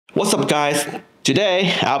What's up guys?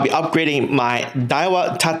 Today I'll be upgrading my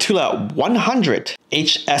Daiwa Tatula 100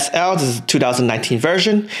 HSL. This is the 2019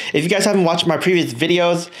 version. If you guys haven't watched my previous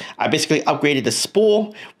videos, I basically upgraded the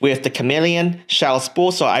spool with the Chameleon shallow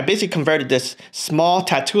spool. So I basically converted this small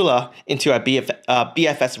Tatula into a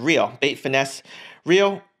BFS reel, bait finesse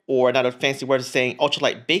reel, or another fancy word of saying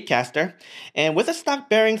ultralight bait caster. And with the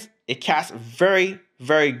stock bearings, it casts very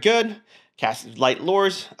good. Casts light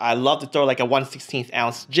lures. I love to throw like a 1/16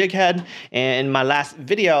 ounce jig head. And in my last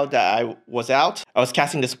video that I was out, I was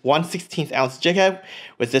casting this 1/16 ounce jig head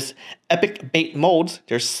with this epic bait molds.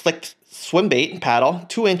 There's slick swim bait and paddle,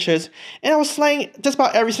 2 inches, and I was slaying just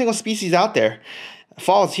about every single species out there.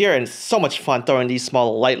 Fall is here and it's so much fun throwing these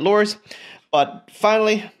small light lures. But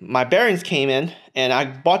finally, my bearings came in and I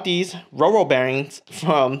bought these Roro bearings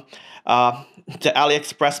from the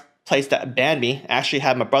AliExpress place that banned me. I actually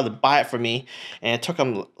had my brother buy it for me, and it took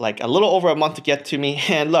him like a little over a month to get to me.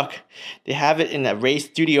 And look, they have it in a Rawr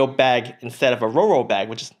Studio bag instead of a Roro bag,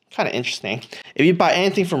 which is kind of interesting. If you buy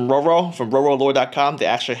anything from Roro, from rorolure.com, they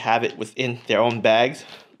actually have it within their own bags.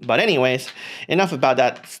 But anyways, enough about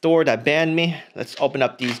that store that banned me. Let's open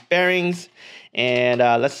up these bearings and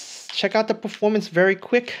let's check out the performance very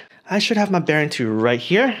quick. I should have my bearing tool right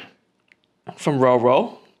here from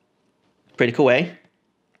Roro. Pretty cool, eh?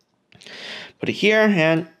 Put it here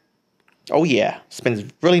and oh yeah, spins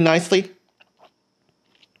really nicely.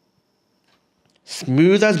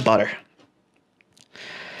 Smooth as butter.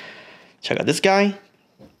 Check out this guy.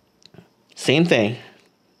 Same thing.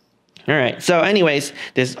 Alright, so anyways,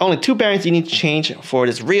 there's only 2 bearings you need to change for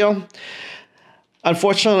this reel.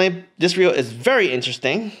 Unfortunately, this reel is very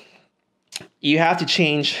interesting. You have to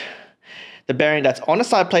change the bearing that's on the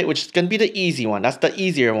side plate, which is going to be the easy one. That's the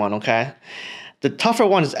easier one, okay? The tougher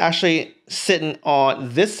one is actually sitting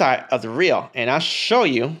on this side of the reel, and I'll show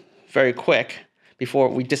you very quick before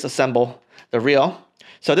we disassemble the reel.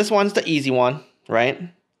 So this one's the easy one, right?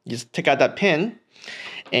 You just take out that pin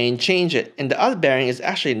and change it. And the other bearing is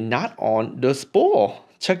actually not on the spool.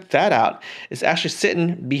 Check that out. It's actually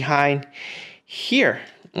sitting behind here,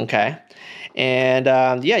 okay? And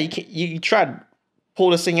yeah, you try to pull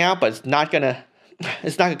this thing out, but it's not gonna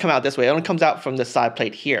come out this way. It only comes out from the side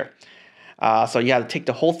plate here. So you have to take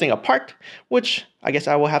the whole thing apart, which I guess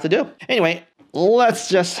I will have to do. Anyway, let's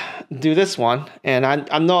just do this one. And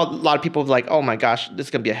I know a lot of people are like, oh my gosh, this is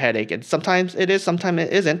going to be a headache. And sometimes it is, sometimes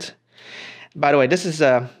it isn't. By the way, this is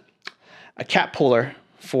a cap puller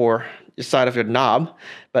for the side of your knob,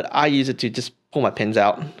 but I use it to just pull my pins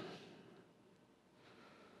out.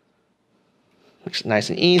 Looks nice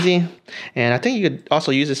and easy. And I think you could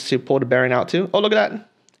also use this to pull the bearing out too. Oh, look at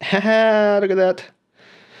that. Look at that.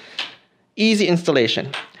 Easy installation.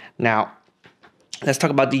 Now, let's talk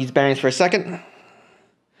about these bearings for a second.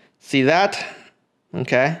 See that?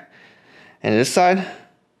 Okay. And this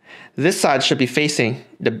side should be facing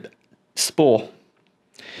the spool.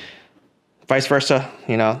 Vice versa,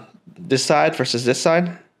 you know, this side versus this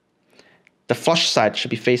side. The flush side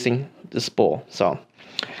should be facing the spool. So,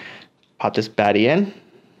 pop this baddie in.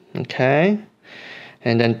 Okay.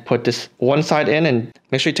 And then put this one side in and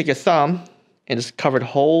make sure you take your thumb and just cover the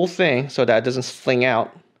whole thing so that it doesn't fling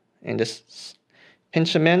out. And just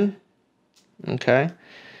pinch them in. Okay.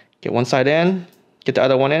 Get one side in. Get the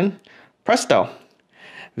other one in. Presto.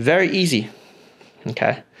 Very easy.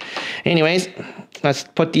 Okay. Anyways, let's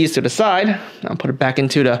put these to the side. I'll put it back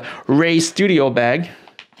into the Rawr Studio bag,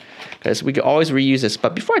 because we can always reuse this.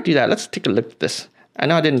 But before I do that, let's take a look at this. I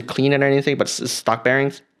know I didn't clean it or anything, but it's stock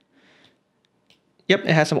bearings. Yep,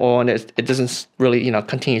 it has some oil in it. It doesn't really, you know,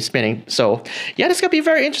 continue spinning. So yeah, this is gonna be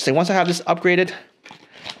very interesting. Once I have this upgraded,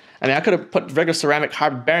 I mean, I could have put regular ceramic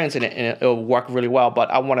hybrid bearings in it and it'll work really well, but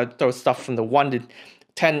I want to throw stuff from the 1 to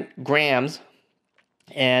 10 grams.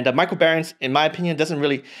 And the micro bearings, in my opinion, doesn't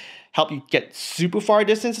really help you get super far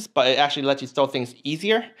distances, but it actually lets you throw things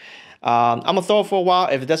easier. I'm gonna throw it for a while.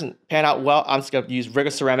 If it doesn't pan out well, I'm just gonna use regular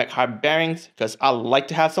ceramic hybrid bearings, because I like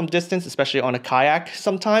to have some distance, especially on a kayak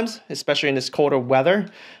sometimes, especially in this colder weather.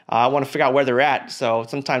 I want to figure out where they're at. So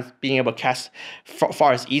sometimes being able to cast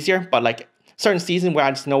far is easier, but like certain season where I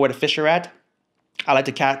just know where the fish are at, I like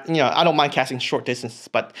to cast, you know, I don't mind casting short distances,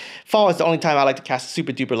 but fall is the only time I like to cast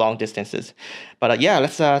super duper long distances. But yeah,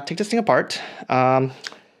 let's take this thing apart. I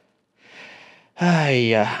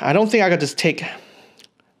don't think I could just take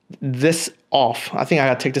this off. I think I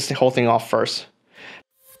gotta take this whole thing off first.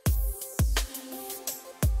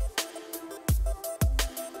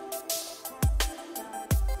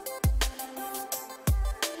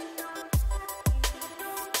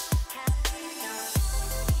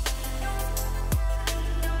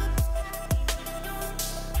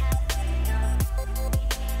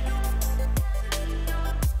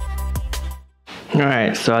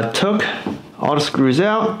 Alright, so I took all the screws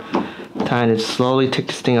out. Time to slowly take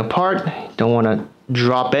this thing apart. Don't want to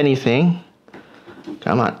drop anything.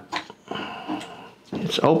 Come on.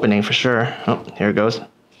 It's opening for sure. Oh, here it goes.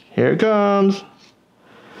 Here it comes.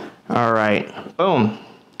 Alright, boom.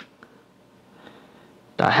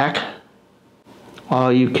 The heck? Oh,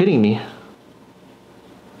 are you kidding me?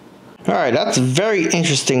 Alright, that's a very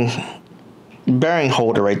interesting bearing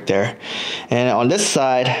holder right there. And on this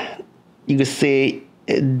side, you can see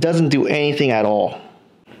it doesn't do anything at all.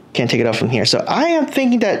 Can't take it off from here. So I am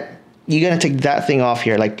thinking that you're gonna take that thing off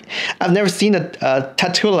here. Like, I've never seen a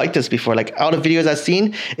Tatula like this before. Like, all the videos I've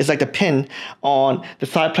seen, it's like the pin on the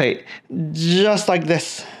side plate, just like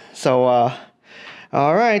this. So,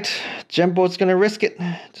 all right, Jimbo's gonna risk it.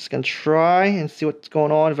 Just gonna try and see what's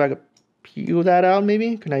going on. If I could peel that out,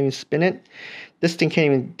 maybe. Can I even spin it? This thing can't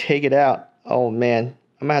even take it out. Oh man,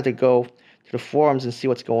 I might have to go to the forums and see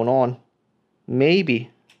what's going on. Maybe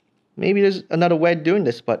there's another way of doing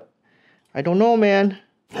this, but I don't know, man.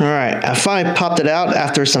 All right, I finally popped it out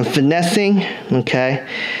after some finessing. Okay,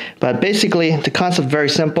 but basically the concept is very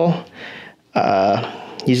simple.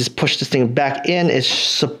 You just push this thing back in. It's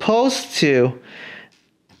supposed to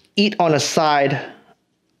eat on the side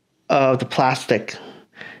of the plastic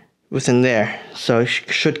within there, so it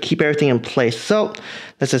should keep everything in place. So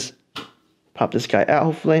let's just pop this guy out,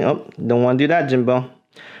 hopefully. Oh, don't want to do that, Jimbo.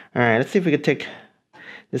 All right, let's see if we can take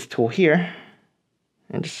this tool here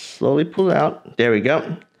and just slowly pull it out. There we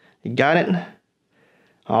go. You got it?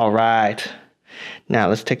 All right. Now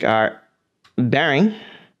let's take our bearing,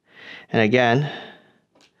 and again,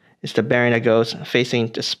 it's the bearing that goes facing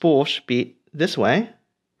the spool. Should be this way.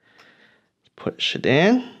 Push it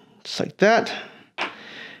in, just like that.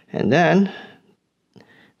 And then I'm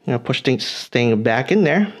gonna push this thing back in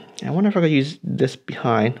there. I wonder if I could use this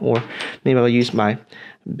behind, or maybe I'll use my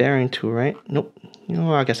bearing tool, right? Nope. You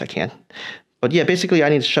know, I guess I can. But yeah, basically I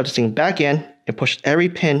need to shove this thing back in and push every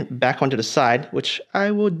pin back onto the side, which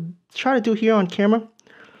I will try to do here on camera.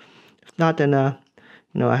 If not, then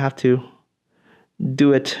you know, I have to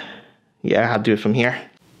do it. Yeah, I have to do it from here.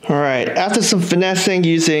 All right, after some finessing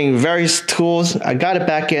using various tools, I got it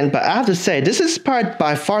back in, but I have to say, this is probably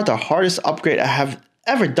by far the hardest upgrade I have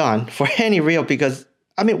ever done for any reel, because,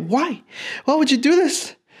 I mean, why? Why would you do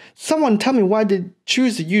this? Someone tell me why they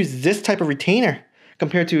choose to use this type of retainer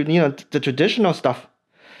compared to, you know, the traditional stuff.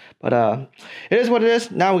 But it is what it is.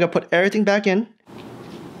 Now we gotta put everything back in.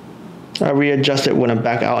 I readjust it when I'm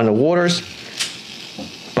back out in the waters.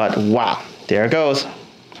 But wow, there it goes.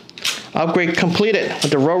 Upgrade completed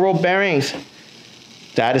with the Roro bearings.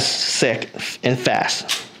 That is sick and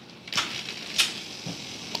fast.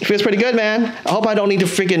 It feels pretty good, man. I hope I don't need to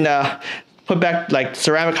freaking put back like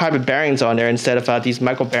ceramic hybrid bearings on there instead of these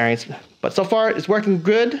micro bearings. But so far, it's working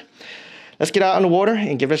good. Let's get out in the water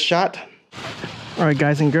and give it a shot. All right,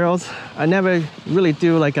 guys and girls. I never really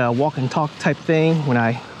do like a walk and talk type thing when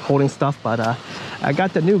I holding stuff, but I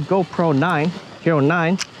got the new GoPro 9, Hero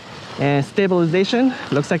 9. And stabilization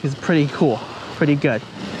looks like it's pretty cool, pretty good.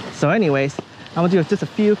 So anyways, I'm gonna do just a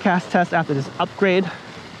few cast tests after this upgrade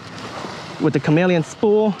with the Chameleon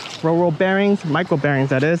spool, Roro bearings, micro bearings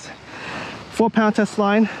that is. 4-pound test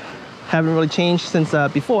line, haven't really changed since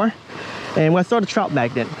before. And we'll start a trout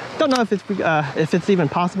magnet. Don't know if it's even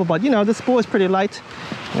possible, but you know, this spool is pretty light,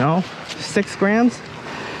 you know, 6 grams.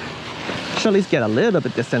 Should at least get a little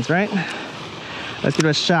bit distance, right? Let's give it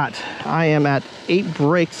a shot. I am at 8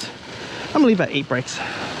 breaks. I'm gonna leave at 8 breaks.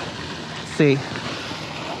 Let's see.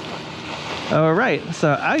 All right,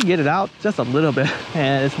 so I get it out just a little bit,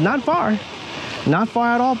 and it's not far. Not far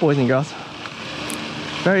at all, boys and girls.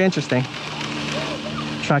 Very interesting.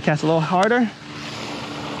 Try to cast a little harder.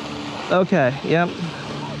 Okay, yep.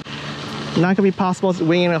 Not gonna be possible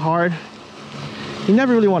winging it hard. You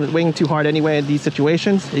never really want to wing too hard anyway in these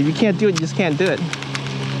situations. If you can't do it, you just can't do it.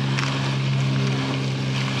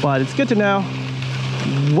 But it's good to know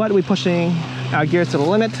what are we pushing our gears to the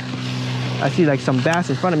limit. I see like some bass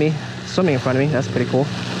in front of me, swimming in front of me. That's pretty cool.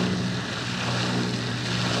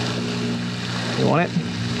 You want it?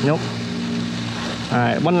 Nope. All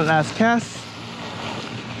right, one last cast.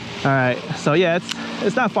 All right, so yeah,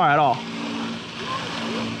 it's not far at all.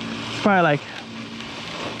 It's probably like,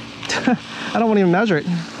 I don't want to even measure it.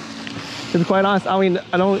 To be quite honest, I mean,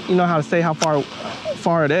 I don't even know how to say how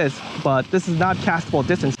far it is, but this is not castable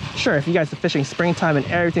distance. Sure, if you guys are fishing springtime and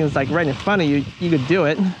everything's like right in front of you, you could do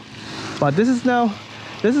it. But this is no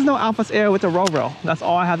Alpha's Air with the Roro. That's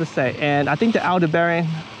all I have to say. And I think the outer bearing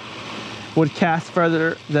would cast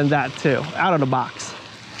further than that too, out of the box,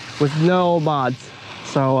 with no mods.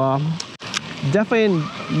 So definitely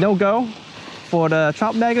no go for the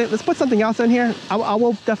trout magnet, let's put something else in here. I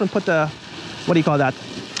will definitely put the, what do you call that?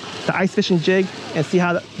 The ice fishing jig, and see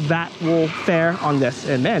how that will fare on this.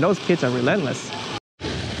 And man, those kids are relentless.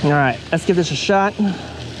 All right, let's give this a shot.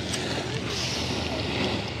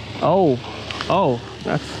 Oh,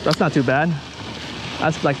 that's not too bad.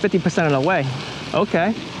 That's like 50% of the way.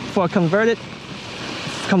 Okay, for a converted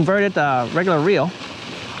regular reel.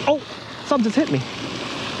 Oh, something just hit me.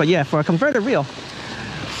 But yeah, for a converted reel,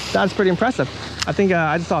 that's pretty impressive. I think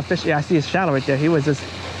I just saw a fish. Yeah, I see his shadow right there. He was just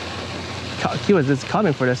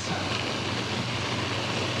coming for this.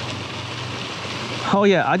 Oh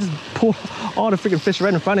yeah, I just pulled all the freaking fish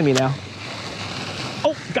right in front of me now.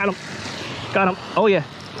 Oh, got him. Oh yeah.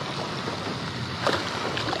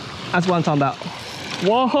 That's what I'm talking about.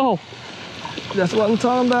 Whoa, that's what I'm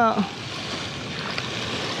talking about.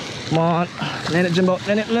 Come on, land it, Jimbo,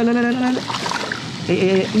 land it.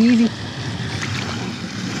 Hey, easy.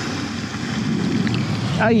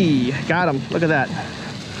 Aye, got him, look at that.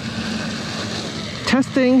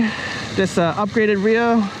 Testing this upgraded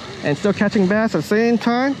reel and still catching bass at the same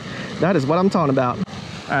time. That is what I'm talking about. All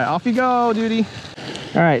right, off you go, duty.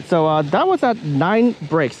 All right, so that was at 9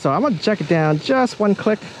 breaks. So I'm gonna check it down just 1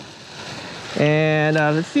 click. And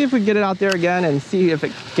let's see if we can get it out there again and see if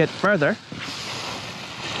it gets further.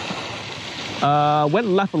 Went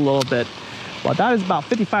left a little bit. Well, that is about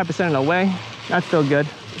 55% of the way. That's still good.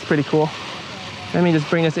 It's pretty cool. Let me just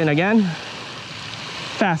bring this in again.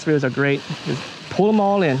 Fast reels are great. Just pull them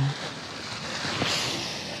all in.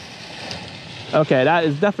 Okay, that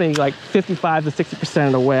is definitely like 55 to 60%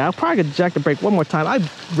 of the way. I'll probably could jack the brake one more time. I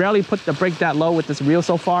rarely put the brake that low with this reel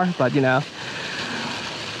so far, but you know,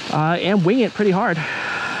 I am winging it pretty hard.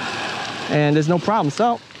 And there's no problem.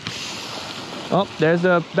 So, oh, there's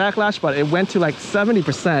the backlash, but it went to like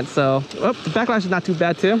 70%. So, oh, the backlash is not too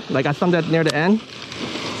bad too. Like I thumbed that near the end.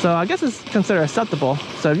 So I guess it's considered acceptable.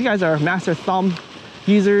 So if you guys are master thumb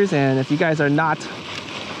users, and if you guys are not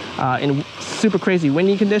in super crazy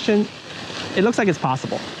windy condition, it looks like it's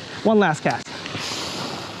possible. One last cast.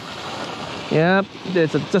 Yep,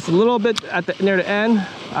 it's just a little bit near the end.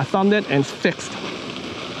 I thumbed it and it's fixed,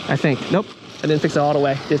 I think. Nope, I didn't fix it all the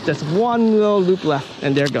way. There's just one little loop left,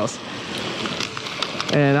 and there it goes.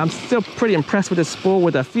 And I'm still pretty impressed with this spool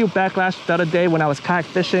with a few backlash the other day when I was kayak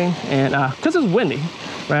fishing. And because it's windy,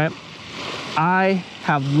 right? I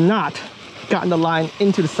have not gotten the line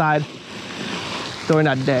into the side during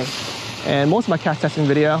that day. And most of my cast testing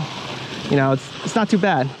video, you know, it's not too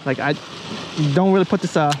bad. Like I don't really put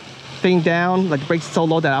this thing down. Like the brake's so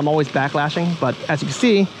low that I'm always backlashing. But as you can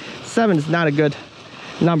see, 7 is not a good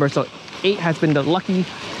number. So 8 has been the lucky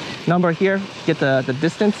number here to get the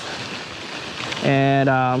distance. And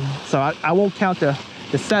so I won't count the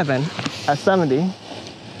 7 at 70.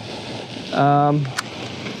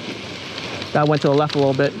 That went to the left a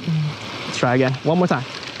little bit. Let's try again. One more time.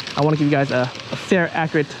 I want to give you guys a fair,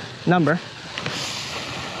 accurate number.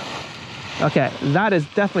 Okay, that is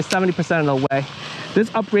definitely 70% of the way. This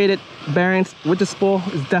upgraded bearings with the spool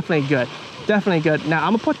is definitely good. Definitely good. Now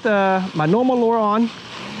I'm gonna put my normal lure on,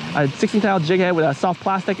 a 16-thou jig head with a soft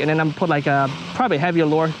plastic, and then I'm gonna put like probably a heavier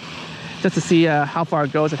lure just to see how far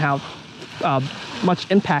it goes and how much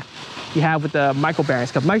impact you have with the micro bearings.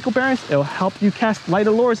 Because micro bearings, it'll help you cast lighter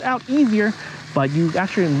lures out easier, but you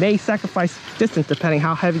actually may sacrifice distance depending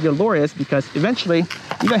how heavy your lure is, because eventually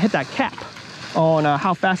you're gonna hit that cap on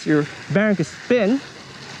how fast your bearing can spin,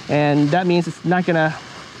 and that means it's not gonna,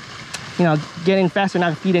 you know, getting faster, not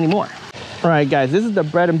gonna feed anymore. All right, guys, this is the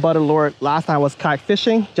bread and butter lure. Last time I was kayak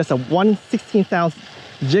fishing, just a 1/16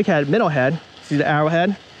 jig head, middle head. See the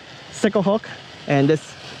arrowhead, sickle hook, and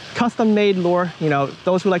this custom made lure. You know,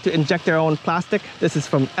 those who like to inject their own plastic. This is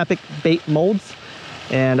from Epic Bait Molds,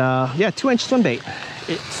 and yeah, 2-inch swim bait.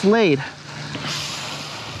 It slayed.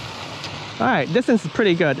 All right, distance is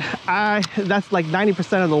pretty good. That's like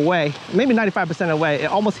 90% of the way, maybe 95% of the way. It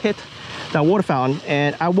almost hit the water fountain,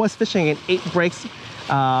 and I was fishing in 8 breaks.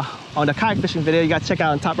 On the kayak fishing video, you got to check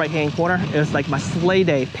out in the top right hand corner. It was like my sleigh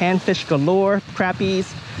day. Panfish galore,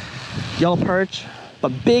 crappies, yellow perch,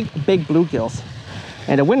 but big bluegills.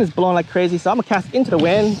 And the wind is blowing like crazy, so I'm gonna cast into the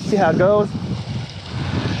wind, see how it goes.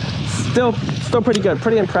 Still pretty good,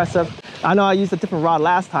 pretty impressive. I know I used a different rod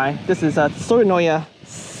last time. This is a Sorinoya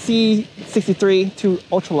C63 2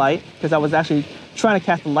 ultralight, because I was actually trying to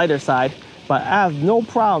cast the lighter side, but I have no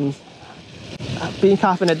problems being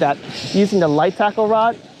confident that using the light tackle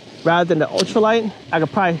rod rather than the ultralight, I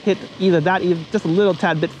could probably hit either that, even just a little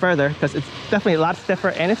tad bit further, because it's definitely a lot stiffer,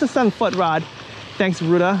 and it's a 7-foot rod. Thanks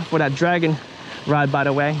Ruda for that dragon rod, by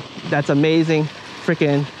the way. That's amazing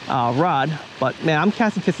freaking rod. But man, I'm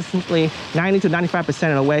casting consistently 90 to 95%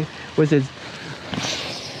 of the way, which is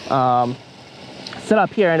set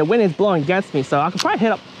up here, and the wind is blowing against me, so I could probably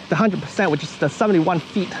hit up the 100%, which is the 71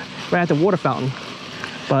 feet right at the water fountain.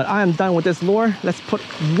 But I am done with this lure. Let's put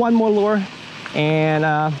one more lure, and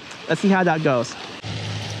let's see how that goes.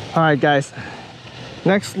 All right, guys.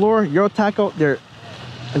 Next lure, Euro Tackle, their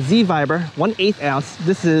Z Viber, 1/8 ounce.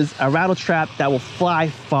 This is a rattle trap that will fly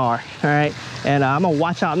far. All right, and I'm gonna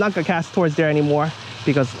watch out. I'm not gonna cast towards there anymore,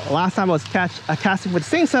 because last time I was casting with the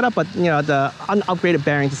same setup, but you know, the unupgraded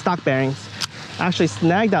bearings, the stock bearings. I actually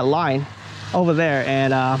snagged that line over there,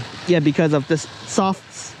 and yeah, because of this soft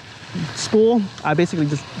spool, I basically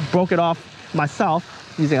just broke it off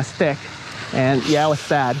myself using a stick, and yeah, it was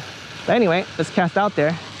sad. But anyway, let's cast out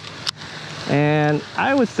there, and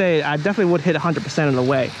I would say I definitely would hit 100% of the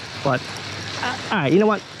way, but all right, you know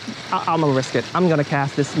what, I'm gonna risk it. I'm gonna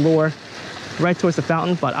cast this lure right towards the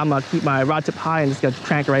fountain, but I'm gonna keep my rod tip high and just gonna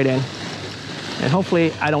crank right in, and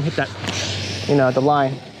hopefully I don't hit that, you know, the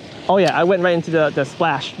line. Oh yeah, I went right into the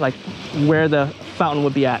splash, like where the fountain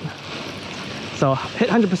would be at. So hit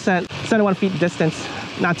 100%, 71 feet distance,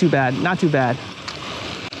 not too bad, not too bad.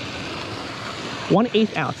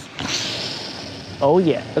 1/8 ounce. Oh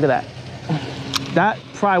yeah, look at that. That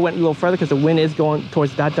probably went a little further because the wind is going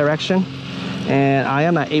towards that direction, and I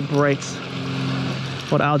am at 8 breaks.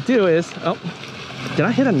 What I'll do is, oh, did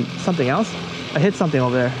I hit something else? I hit something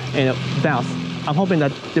over there and it bounced. I'm hoping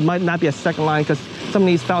that there might not be a second line, because some of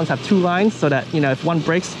these fountains have 2 lines, so that, you know, if one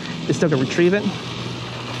breaks, it still can retrieve it.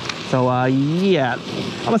 So yeah,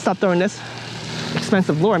 I'm gonna stop throwing this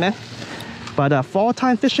expensive lure, man. But fall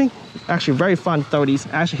time fishing, actually very fun to throw these.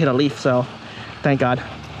 I actually hit a leaf, so thank God.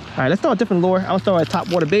 All right, let's throw a different lure. I'm gonna throw a top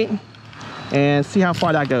water bait and see how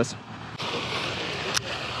far that goes.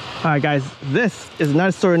 All right, guys, this is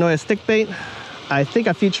another Sorinoya stick bait. I think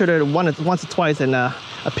I featured it once or twice, and a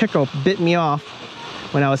pickerel bit me off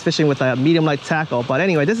when I was fishing with a medium light tackle. But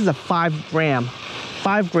anyway, this is a 5 gram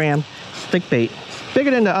stick bait. It's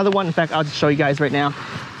bigger than the other one. In fact, I'll just show you guys right now.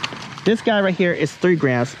 This guy right here is 3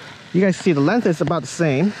 grams. You guys see the length is about the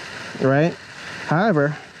same, right?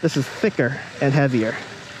 However, this is thicker and heavier.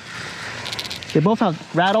 They both have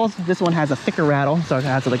rattles. This one has a thicker rattle, so it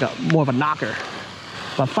has like more of a knocker.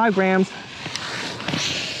 About 5 grams.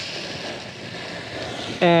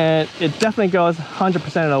 And it definitely goes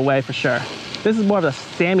 100% of the way for sure. This is more of a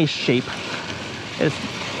Sammy shape. It's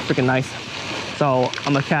freaking nice. So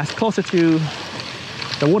I'm gonna cast closer to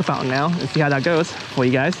the water fountain now and see how that goes for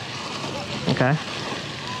you guys. Okay.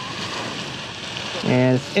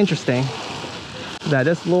 And it's interesting that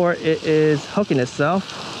this lure, it is hooking itself.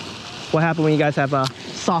 What happened when you guys have a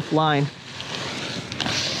soft line?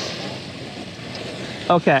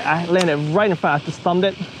 Okay, I landed right in front. I just thumbed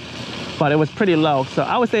it, but it was pretty low. So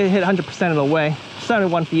I would say it hit 100% of the way.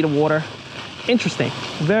 71 feet of water. Interesting,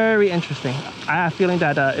 very interesting. I have a feeling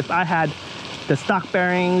that if I had the stock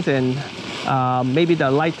bearings and maybe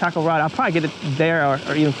the light tackle rod, I'll probably get it there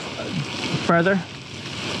or even further.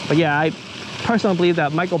 But yeah, I personally believe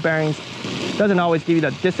that micro bearings doesn't always give you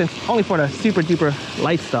the distance, only for the super duper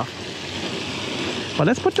light stuff. But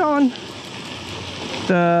let's put on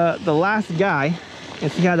the last guy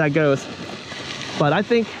and see how that goes. But I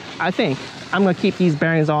think I'm gonna keep these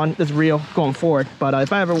bearings on this reel going forward. But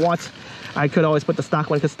if I ever want, I could always put the stock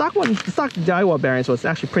one, because the stock Daiwa bearings was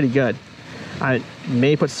actually pretty good. I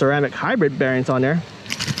may put ceramic hybrid bearings on there,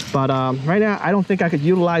 but right now I don't think I could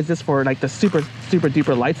utilize this for like the super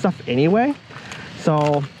duper light stuff anyway.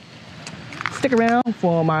 So stick around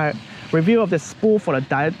for my review of this spool for the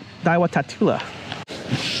Daiwa Tatula.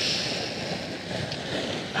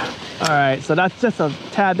 All right, so that's just a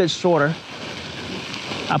tad bit shorter.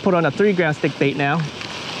 I put on a 3 gram stick bait now,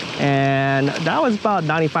 and that was about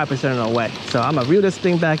 95% of the way. So I'm gonna reel this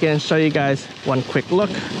thing back in and show you guys one quick look.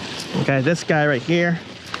 Okay, this guy right here,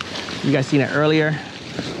 you guys seen it earlier.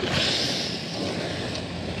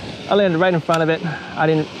 I landed right in front of it. I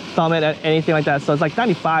didn't thumb it at anything like that, so it's like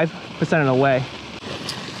 95% of the way.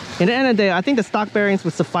 In the end of the day, I think the stock bearings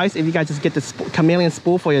would suffice if you guys just get this Chameleon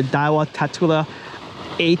spool for your Daiwa Tatula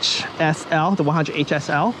HSL, the 100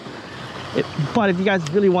 HSL. But if you guys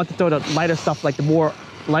really want to throw the lighter stuff, like the more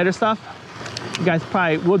lighter stuff, you guys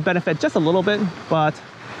probably would benefit just a little bit. But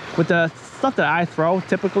with the stuff that I throw,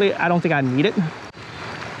 typically, I don't think I need it.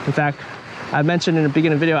 In fact, I mentioned in the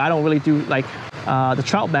beginning of the video, I don't really do like the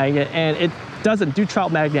trout magnet, and it doesn't do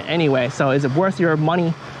trout magnet anyway. So is it worth your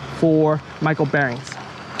money for micro bearings?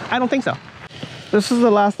 I don't think so. This is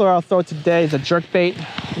the last lure I'll throw today. It's a jerkbait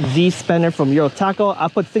Z spinner from Euro Tackle. I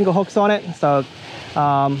put single hooks on it, so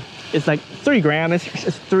it's like 3 grams.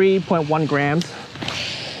 It's 3.1 grams.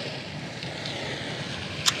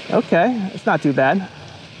 Okay, it's not too bad.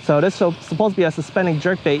 So this is supposed to be a suspending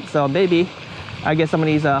jerkbait, so maybe I get some of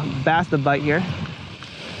these bass to bite here.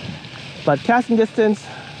 But casting distance,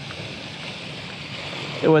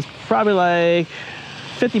 it was probably like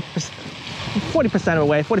 40% of the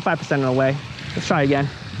way, 45% of the way. Let's try again.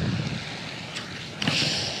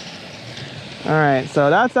 All right, so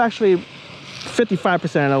that's actually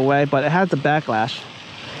 55% of the way, but it has the backlash.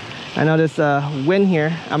 I know this wind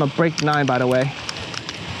here, I'm a break 9 by the way.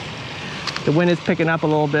 The wind is picking up a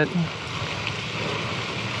little bit,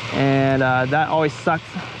 and that always sucks.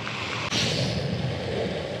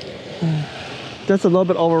 Just a little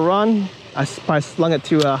bit overrun. I probably slung it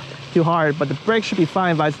too hard, but the break should be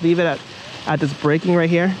fine if I just leave it at this breaking right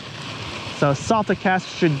here. So softer cast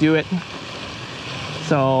should do it.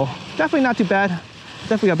 So definitely not too bad.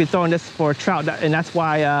 Definitely gonna be throwing this for trout, and that's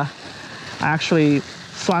why I actually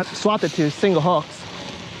swapped it to single hooks.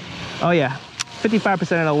 Oh yeah, 55%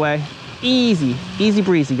 of the way. Easy, easy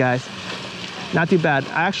breezy, guys. Not too bad.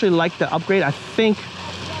 I actually like the upgrade. I think,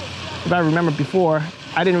 if I remember before,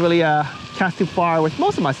 I didn't really cast too far with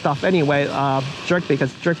most of my stuff anyway, jerkbait,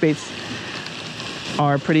 because jerkbaits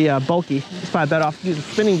are pretty bulky. It's probably better off using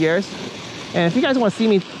spinning gears. And if you guys want to see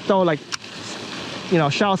me throw like, you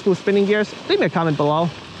know, shallow spool spinning gears, leave me a comment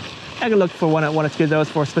below. I can look for one or two of those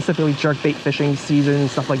for specifically jerkbait fishing season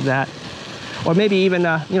and stuff like that. Or maybe even,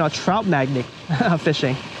 you know, trout magnet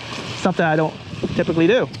fishing. Something I don't typically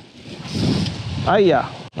do. Oh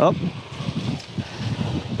yeah. Oh.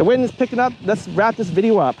 The wind is picking up. Let's wrap this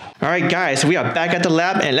video up. All right, guys, we are back at the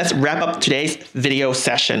lab, and let's wrap up today's video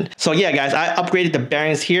session. So yeah, guys, I upgraded the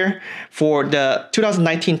bearings here for the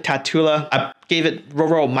 2019 Tatula. I gave it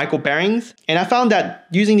Roro micro bearings, and I found that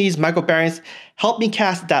using these micro bearings helped me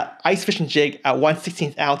cast that ice fishing jig at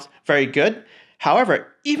 1/16 ounce very good. However,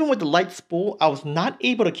 even with the light spool, I was not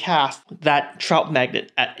able to cast that trout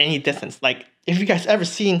magnet at any distance. Like, if you guys ever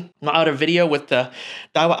seen my other video with the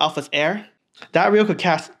Daiwa Alpha's Air, that reel could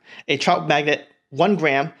cast a trout magnet 1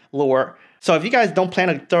 gram lure. So if you guys don't plan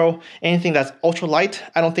to throw anything that's ultra light,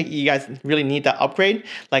 I don't think you guys really need that upgrade.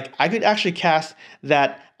 Like, I could actually cast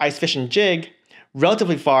that ice fishing jig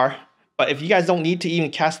relatively far, but if you guys don't need to even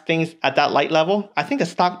cast things at that light level, I think the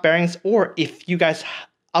stock bearings, or if you guys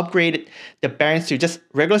upgraded the bearings to just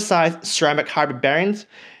regular size ceramic hybrid bearings,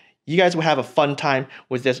 you guys will have a fun time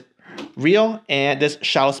with this reel and this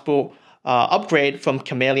shallow spool upgrade from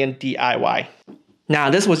Chameleon DIY. Now,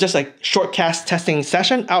 this was just a short cast testing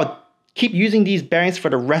session. I'll keep using these bearings for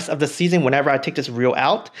the rest of the season whenever I take this reel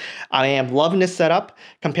out. I am loving this setup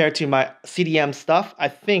compared to my CDM stuff. I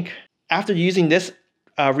think after using this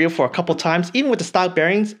reel for a couple times, even with the stock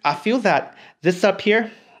bearings, I feel that this setup here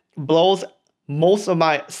blows most of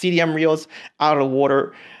my CDM reels out of the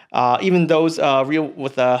water. Even those reel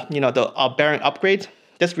with you know, the bearing upgrades,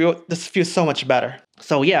 this feels so much better.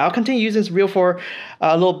 So yeah, I'll continue using this reel for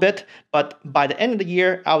a little bit, but by the end of the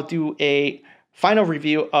year, I'll do a final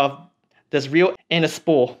review of this reel and a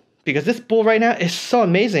spool, because this spool right now is so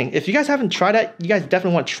amazing. If you guys haven't tried it, you guys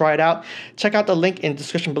definitely want to try it out. Check out the link in the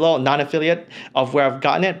description below, non-affiliate, of where I've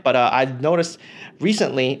gotten it. But I've noticed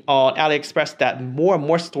recently on AliExpress that more and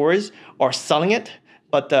more stores are selling it.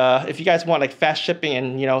 But if you guys want like fast shipping,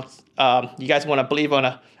 and you know, you guys want to believe on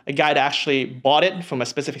a guy that actually bought it from a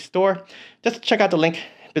specific store, just check out the link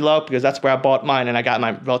below, because that's where I bought mine, and I got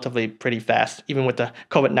mine relatively pretty fast, even with the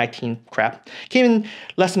COVID-19 crap. Came in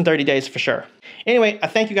less than 30 days for sure. Anyway, I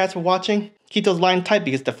thank you guys for watching. Keep those lines tight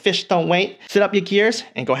because the fish don't wait. Sit up your gears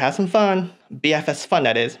and go have some fun. BFS fun,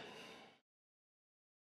 that is.